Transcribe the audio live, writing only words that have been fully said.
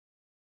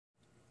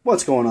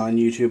What's going on,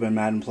 YouTube and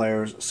Madden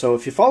players? So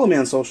if you follow me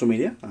on social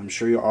media, I'm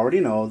sure you already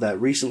know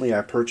that recently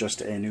I purchased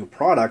a new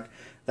product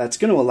that's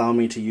going to allow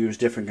me to use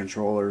different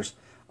controllers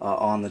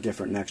on the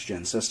different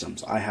next-gen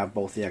systems. I have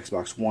both the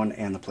Xbox One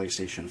and the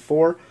PlayStation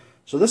 4,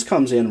 so this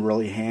comes in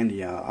really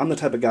handy. I'm the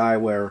type of guy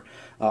where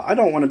I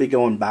don't want to be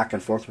going back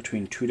and forth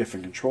between two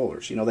different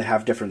controllers. You know, they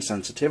have different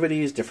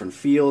sensitivities, different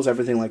feels,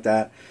 everything like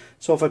that.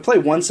 So if I play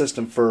one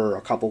system for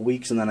a couple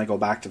weeks and then I go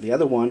back to the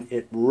other one,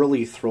 it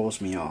really throws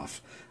me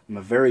off. I'm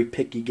a very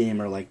picky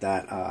gamer like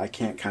that. I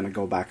can't kind of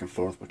go back and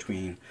forth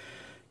between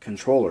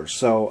controllers.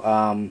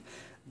 So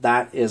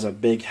that is a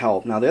big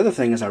help. Now the other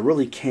thing is I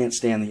really can't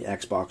stand the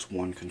Xbox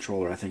One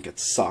controller. I think it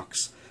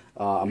sucks.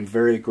 I'm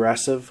very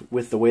aggressive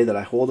with the way that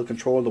I hold the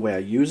controller, the way I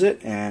use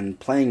it, and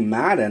playing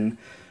Madden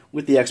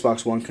with the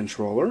Xbox One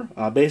controller,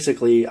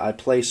 basically I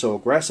play so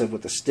aggressive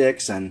with the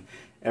sticks and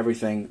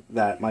everything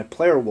that my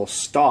player will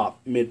stop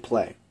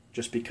mid-play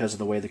just because of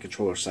the way the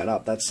controller is set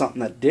up. That's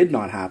something that did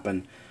not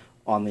happen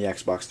on the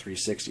Xbox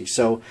 360.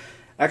 So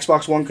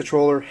Xbox One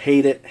controller,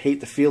 hate it, hate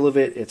the feel of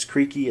it. It's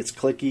creaky, it's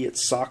clicky, it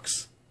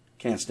sucks.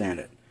 Can't stand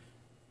it.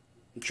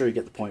 I'm sure you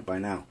get the point by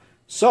now.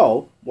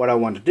 So what I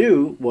wanted to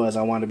do was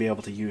I wanted to be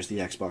able to use the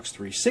Xbox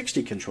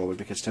 360 controller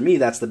because to me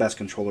that's the best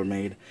controller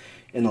made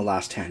in the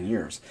last 10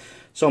 years.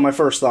 So my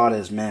first thought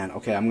is, man,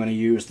 okay, I'm going to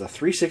use the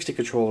 360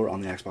 controller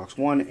on the Xbox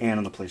One and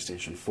on the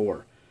PlayStation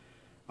 4.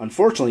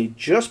 Unfortunately,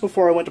 just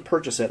before I went to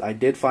purchase it, I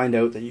did find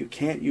out that you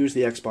can't use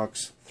the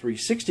Xbox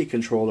 360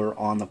 controller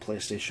on the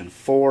PlayStation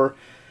 4,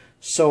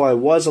 so I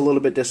was a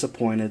little bit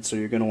disappointed, so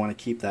you're going to want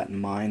to keep that in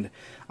mind.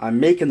 I'm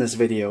making this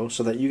video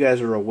so that you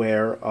guys are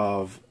aware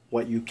of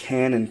what you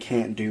can and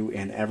can't do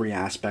in every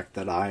aspect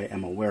that I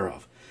am aware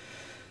of.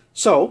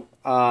 So,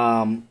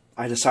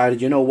 I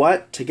decided, you know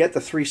what, to get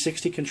the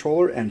 360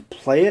 controller and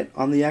play it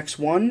on the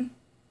X1,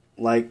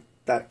 like,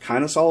 that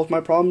kind of solves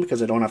my problem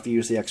because I don't have to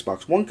use the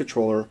Xbox One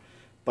controller,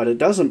 but it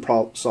doesn't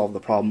solve the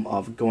problem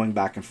of going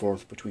back and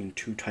forth between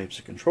two types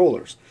of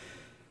controllers.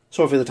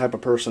 So if you're the type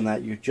of person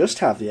that you just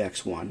have the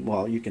X1,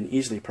 well, you can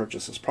easily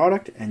purchase this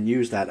product and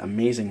use that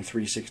amazing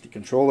 360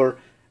 controller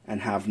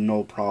and have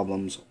no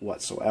problems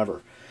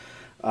whatsoever.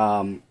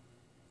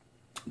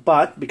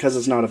 But because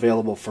it's not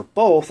available for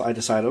both, I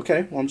decided,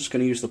 okay, well, I'm just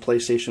going to use the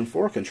PlayStation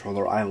 4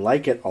 controller. I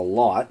like it a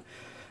lot.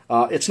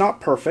 It's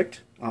not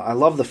perfect. I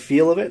love the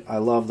feel of it. I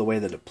love the way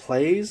that it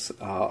plays,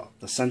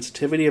 the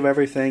sensitivity of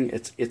everything.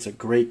 It's a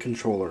great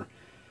controller.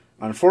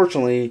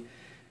 Unfortunately,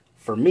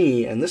 for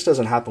me, and this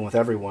doesn't happen with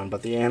everyone,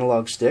 but the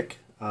analog stick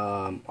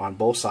on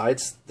both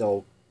sides,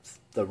 the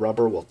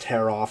rubber will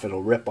tear off,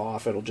 it'll rip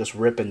off, it'll just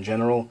rip in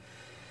general.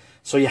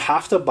 So you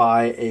have to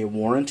buy a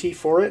warranty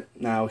for it.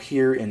 Now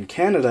here in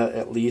Canada,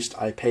 at least,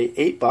 I pay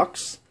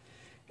 $8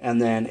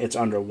 and then it's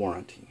under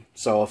warranty.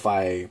 So if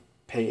I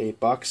pay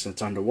 $8,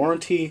 it's under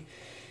warranty.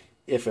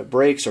 If it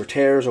breaks or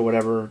tears or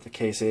whatever the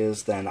case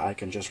is, then I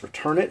can just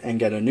return it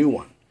and get a new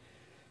one.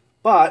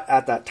 But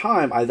at that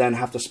time, I then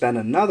have to spend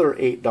another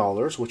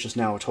 $8, which is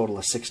now a total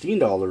of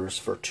 $16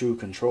 for two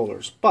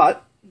controllers.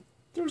 But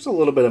there's a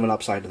little bit of an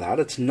upside to that.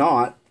 It's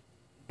not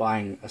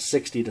buying a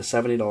 $60 to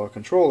 $70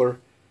 controller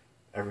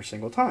every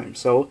single time.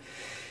 So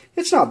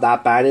it's not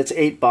that bad. It's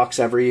 $8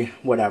 every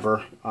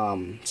whatever.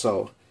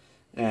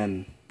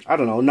 And I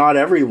don't know, not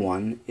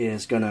everyone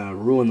is going to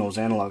ruin those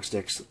analog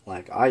sticks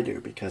like I do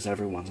because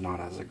everyone's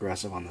not as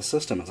aggressive on the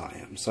system as I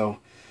am. So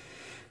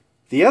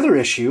the other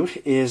issue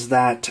is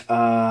that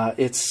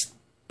it's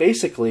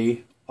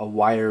basically a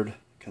wired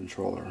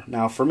controller.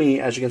 Now for me,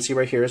 as you can see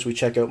right here, as we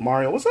check out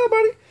Mario, what's up,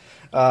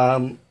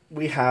 buddy?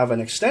 We have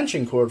an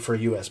extension cord for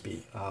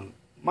USB.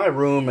 My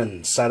room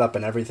and setup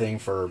and everything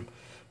for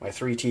my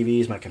 3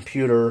 TVs, my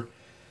computer,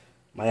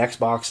 my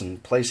Xbox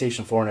and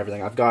PlayStation 4 and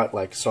everything. I've got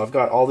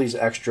all these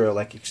extra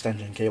like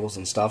extension cables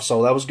and stuff.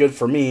 So that was good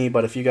for me,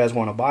 but if you guys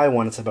want to buy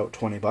one, it's about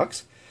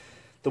 $20.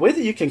 The way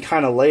that you can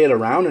kind of lay it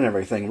around and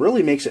everything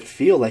really makes it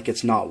feel like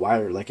it's not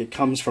wired. Like it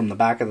comes from the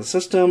back of the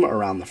system,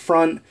 around the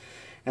front,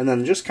 and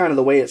then just kind of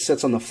the way it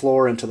sits on the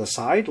floor and to the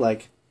side,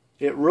 like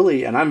it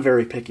really, and I'm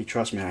very picky,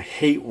 trust me, I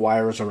hate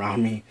wires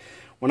around me.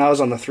 When I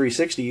was on the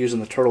 360 using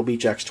the Turtle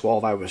Beach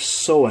X12, I was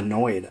so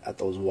annoyed at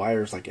those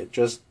wires, like it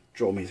just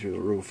drove me through the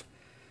roof.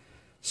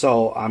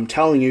 So I'm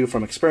telling you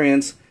from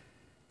experience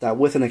that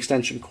with an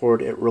extension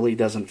cord, it really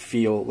doesn't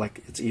feel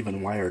like it's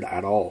even wired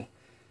at all.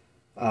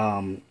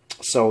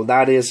 So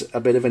that is a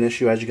bit of an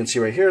issue, as you can see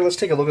right here. Let's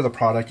take a look at the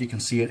product. You can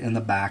see it in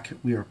the back.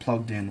 We are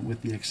plugged in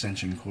with the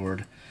extension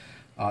cord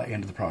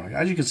into the product.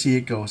 As you can see,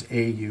 it goes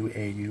AU,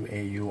 AU,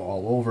 AU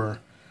all over.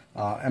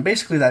 And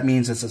basically that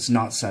means it's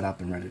not set up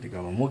and ready to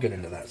go. And we'll get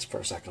into that for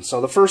a second.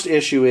 So the first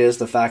issue is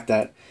the fact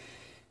that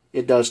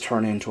it does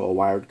turn into a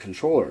wired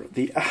controller.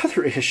 The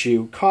other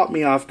issue caught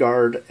me off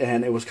guard,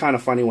 and it was kind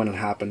of funny when it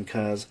happened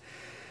because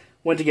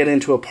went to get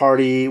into a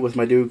party with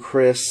my dude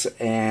Chris,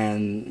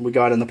 and we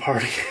got in the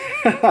party.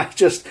 I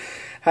just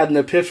had an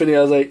epiphany.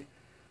 I was like,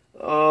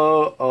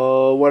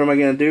 oh, what am I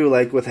going to do,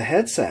 like, with a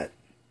headset?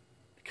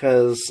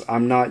 Because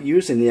I'm not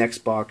using the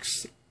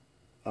Xbox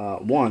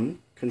One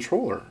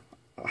controller.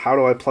 How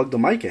do I plug the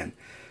mic in?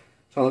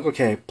 So I'm like,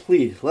 okay,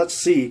 please,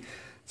 let's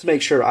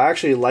make sure. I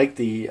actually like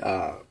the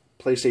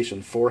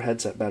PlayStation 4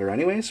 headset better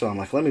anyway, so I'm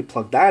like, let me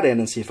plug that in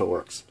and see if it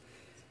works.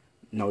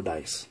 No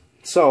dice.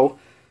 So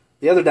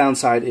the other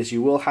downside is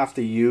you will have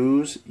to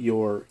use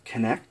your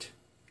Kinect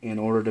in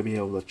order to be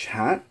able to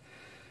chat.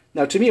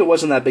 Now, to me, it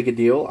wasn't that big a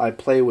deal. I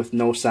play with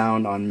no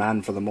sound on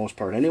Madden for the most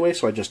part anyway,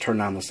 so I just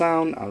turned on the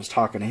sound. I was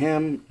talking to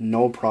him,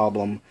 no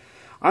problem.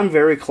 I'm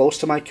very close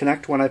to my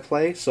Kinect when I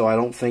play, so I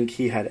don't think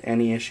he had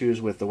any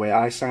issues with the way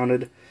I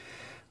sounded,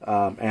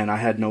 and I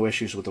had no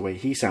issues with the way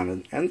he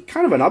sounded. And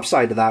kind of an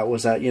upside to that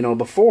was that,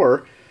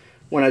 before,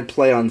 when I'd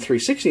play on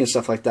 360 and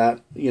stuff like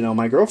that,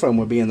 my girlfriend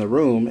would be in the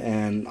room,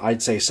 and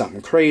I'd say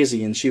something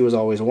crazy, and she was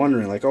always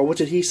wondering, like, oh, what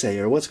did he say,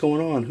 or what's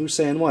going on, who's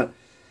saying what?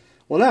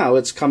 Well, now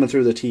it's coming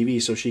through the TV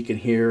so she can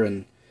hear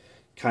and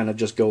kind of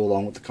just go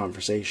along with the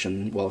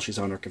conversation while she's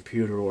on her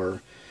computer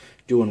or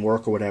doing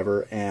work or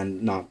whatever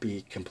and not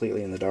be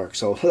completely in the dark.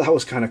 So that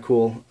was kind of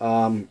cool.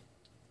 Kind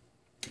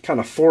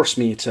of forced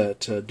me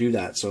to do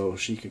that so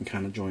she can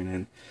kind of join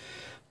in.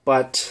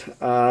 But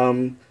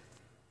a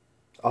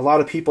lot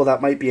of people,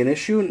 that might be an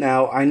issue.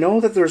 Now, I know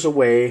that there's a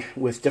way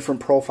with different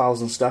profiles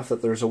and stuff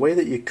that there's a way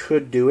that you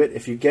could do it.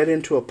 If you get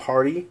into a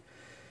party,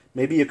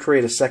 maybe you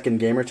create a second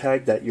gamer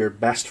tag that your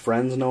best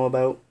friends know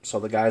about, so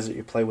the guys that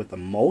you play with the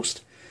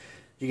most,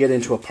 you get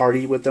into a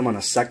party with them on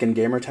a second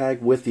gamer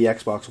tag with the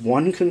Xbox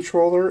One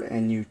controller,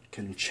 and you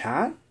can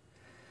chat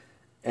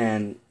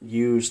and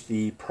use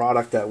the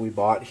product that we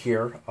bought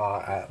here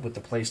with the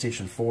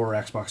PlayStation 4 or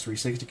Xbox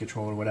 360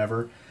 controller,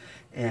 whatever,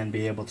 and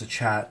be able to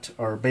chat,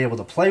 or be able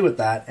to play with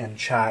that and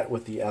chat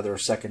with the other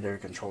secondary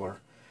controller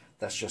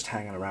that's just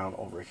hanging around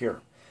over here.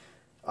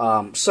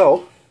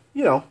 So,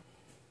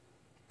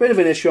 bit of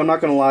an issue. I'm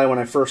not going to lie, when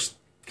I first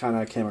kind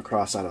of came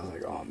across that, I was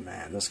like, oh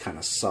man, this kind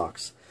of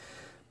sucks.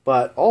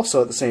 But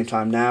also at the same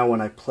time, now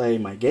when I play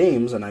my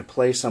games and I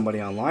play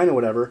somebody online or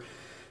whatever,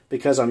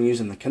 because I'm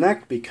using the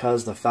Kinect,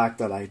 because the fact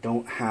that I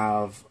don't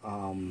have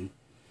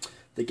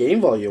the game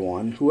volume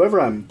on,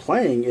 whoever I'm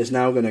playing is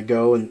now going to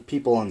go, and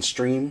people on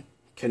stream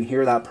can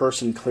hear that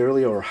person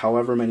clearly, or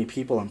however many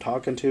people I'm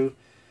talking to,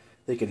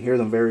 they can hear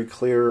them very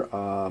clear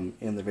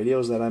in the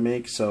videos that I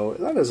make. So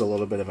that is a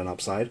little bit of an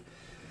upside.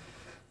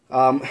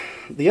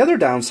 The other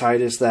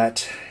downside is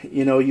that,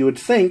 you would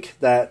think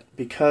that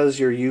because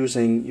you're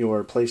using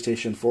your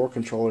PlayStation 4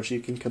 controllers, you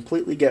can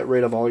completely get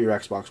rid of all your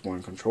Xbox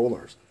One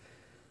controllers.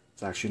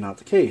 It's actually not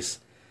the case.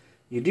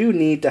 You do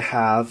need to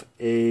have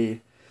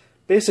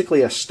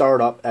basically a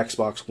startup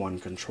Xbox One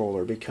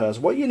controller, because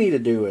what you need to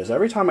do is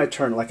every time I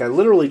turn, like I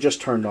literally just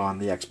turned on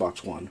the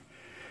Xbox One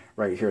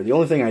right here. The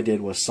only thing I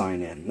did was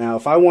sign in. Now,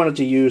 if I wanted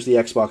to use the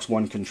Xbox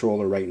One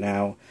controller right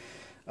now,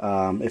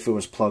 if it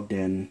was plugged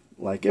in,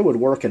 like, it would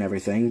work and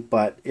everything,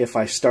 but if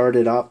I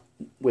started up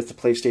with the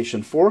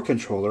PlayStation 4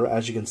 controller,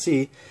 as you can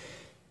see,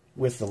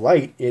 with the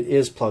light, it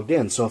is plugged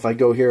in. So if I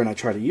go here and I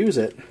try to use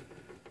it,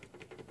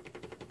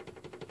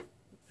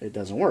 it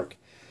doesn't work.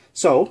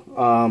 So,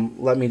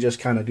 let me just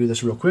kind of do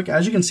this real quick.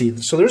 As you can see,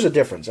 so there's a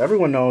difference.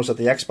 Everyone knows that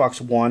the Xbox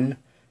One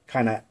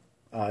kind of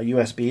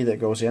USB that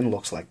goes in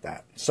looks like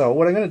that. So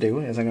what I'm going to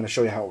do is I'm going to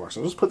show you how it works.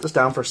 I'll just put this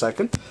down for a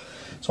second.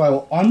 So I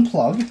will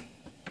unplug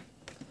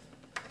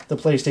the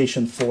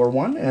PlayStation 4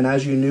 one, and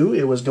as you knew,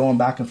 it was going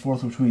back and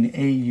forth between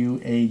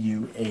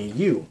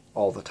AU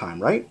all the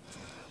time, right?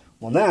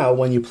 Well, now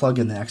when you plug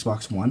in the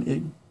Xbox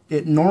One,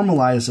 it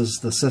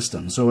normalizes the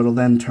system, so it'll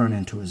then turn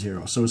into a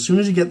 0. So as soon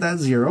as you get that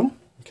 0,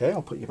 okay,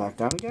 I'll put you back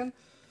down again,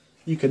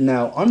 you can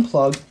now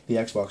unplug the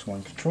Xbox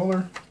One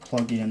controller,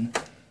 plug in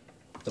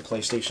the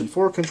PlayStation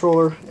 4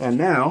 controller, and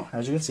now,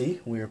 as you can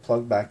see, we are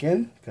plugged back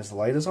in because the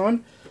light is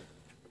on,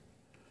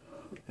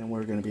 and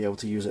we're going to be able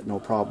to use it no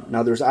problem.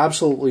 Now, there's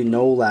absolutely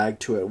no lag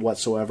to it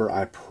whatsoever.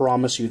 I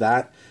promise you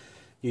that.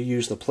 You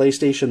use the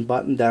PlayStation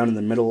button down in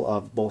the middle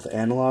of both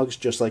analogs,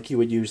 just like you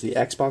would use the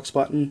Xbox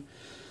button.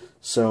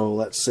 So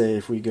let's say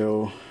if we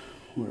go,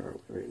 where are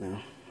we right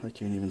now? I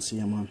can't even see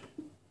them on.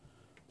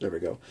 There we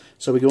go.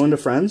 So we go into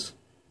Friends,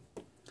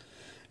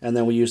 and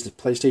then we use the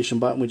PlayStation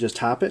button. We just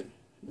tap it,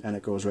 and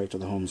it goes right to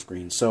the home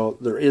screen. So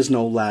there is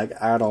no lag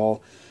at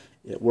all.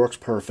 It works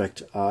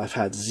perfect. I've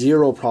had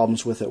zero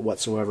problems with it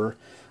whatsoever.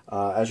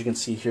 As you can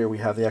see here, we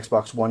have the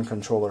Xbox One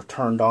controller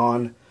turned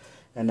on,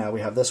 and now we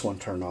have this one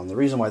turned on. The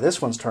reason why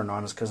this one's turned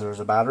on is because there's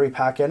a battery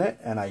pack in it,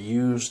 and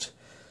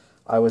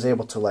I was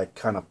able to like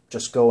kind of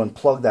just go and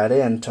plug that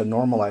in to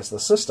normalize the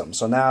system.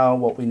 So now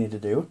what we need to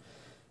do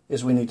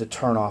is we need to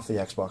turn off the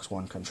Xbox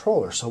One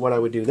controller. So what I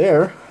would do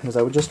there is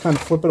I would just kind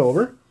of flip it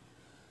over,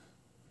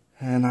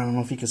 and I don't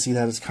know if you can see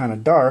that, it's kind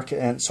of dark,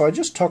 and so I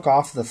just took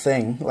off the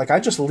thing. Like,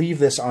 I just leave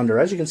this under.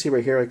 As you can see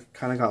right here, I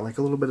kind of got like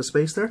a little bit of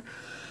space there.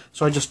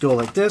 So I just go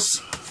like this,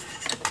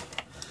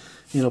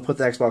 put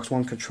the Xbox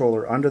One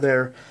controller under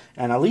there,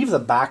 and I leave the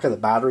back of the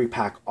battery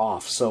pack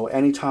off. So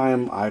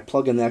anytime I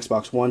plug in the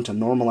Xbox One to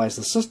normalize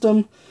the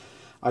system,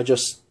 I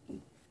just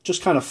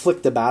kind of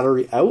flick the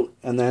battery out,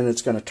 and then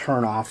it's going to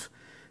turn off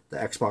the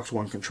Xbox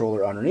One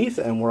controller underneath,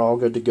 and we're all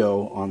good to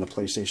go on the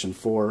PlayStation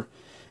 4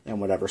 and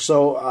whatever.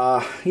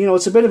 So,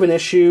 it's a bit of an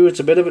issue.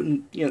 It's a bit of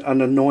an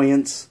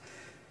annoyance.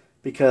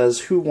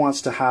 because who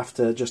wants to have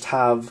to,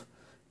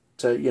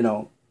 you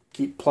know,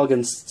 keep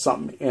plugging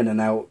something in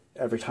and out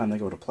every time they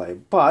go to play?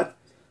 But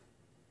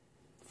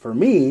for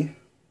me,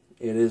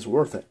 it is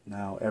worth it.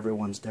 Now,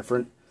 everyone's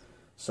different,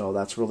 so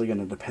that's really going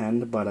to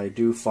depend, but I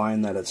do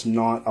find that it's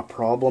not a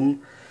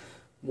problem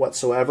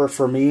whatsoever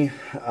for me.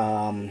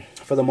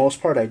 For the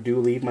most part, I do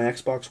leave my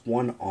Xbox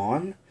One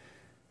on,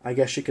 I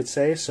guess you could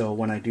say. So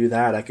when I do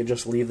that, I could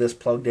just leave this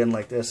plugged in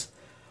like this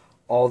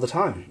all the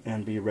time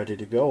and be ready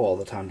to go all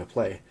the time to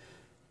play.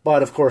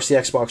 But of course, the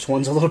Xbox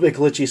One's a little bit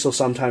glitchy, so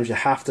sometimes you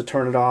have to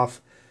turn it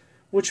off,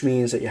 which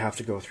means that you have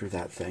to go through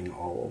that thing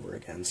all over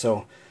again.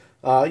 So,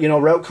 you know,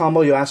 Route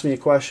Combo, you asked me a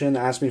question,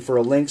 asked me for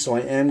a link, so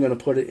I am going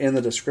to put it in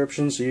the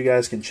description so you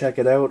guys can check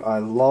it out. I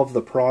love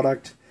the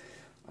product.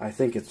 I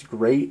think it's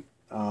great.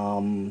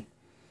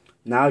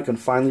 Now I can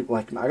finally,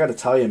 like, I got to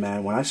tell you,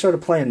 man, when I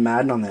started playing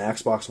Madden on the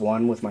Xbox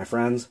One with my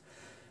friends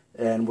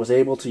and was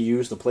able to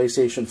use the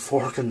PlayStation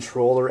 4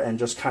 controller and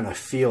just kind of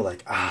feel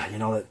like, you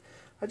know, that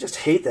I just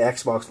hate the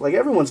Xbox. Like,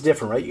 everyone's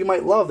different, right? You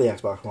might love the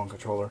Xbox One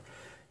controller.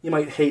 You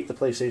might hate the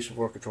PlayStation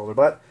 4 controller.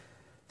 But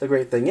the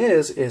great thing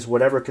is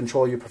whatever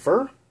controller you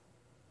prefer,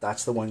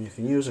 that's the one you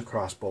can use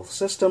across both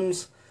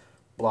systems.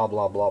 Blah,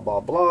 blah, blah, blah,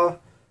 blah.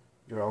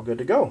 You're all good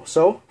to go.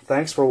 So,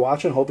 thanks for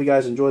watching. Hope you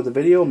guys enjoyed the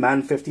video.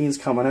 Madden 15 is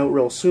coming out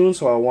real soon,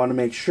 so I want to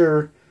make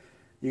sure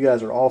you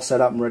guys are all set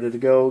up and ready to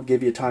go.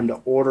 Give you time to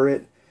order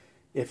it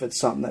if it's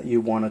something that you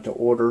wanted to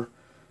order.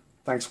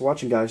 Thanks for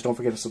watching, guys. Don't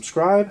forget to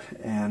subscribe,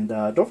 and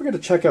don't forget to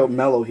check out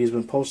Mello. He's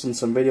been posting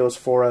some videos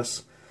for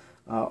us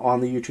on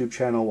the YouTube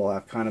channel while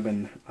I've kind of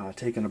been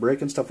taking a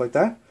break and stuff like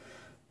that.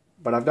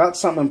 But I've got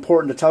something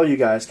important to tell you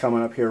guys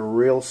coming up here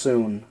real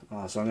soon,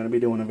 so I'm going to be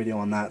doing a video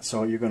on that,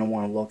 so you're going to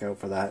want to look out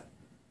for that.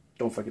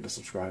 Don't forget to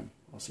subscribe.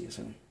 I'll see you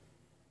soon.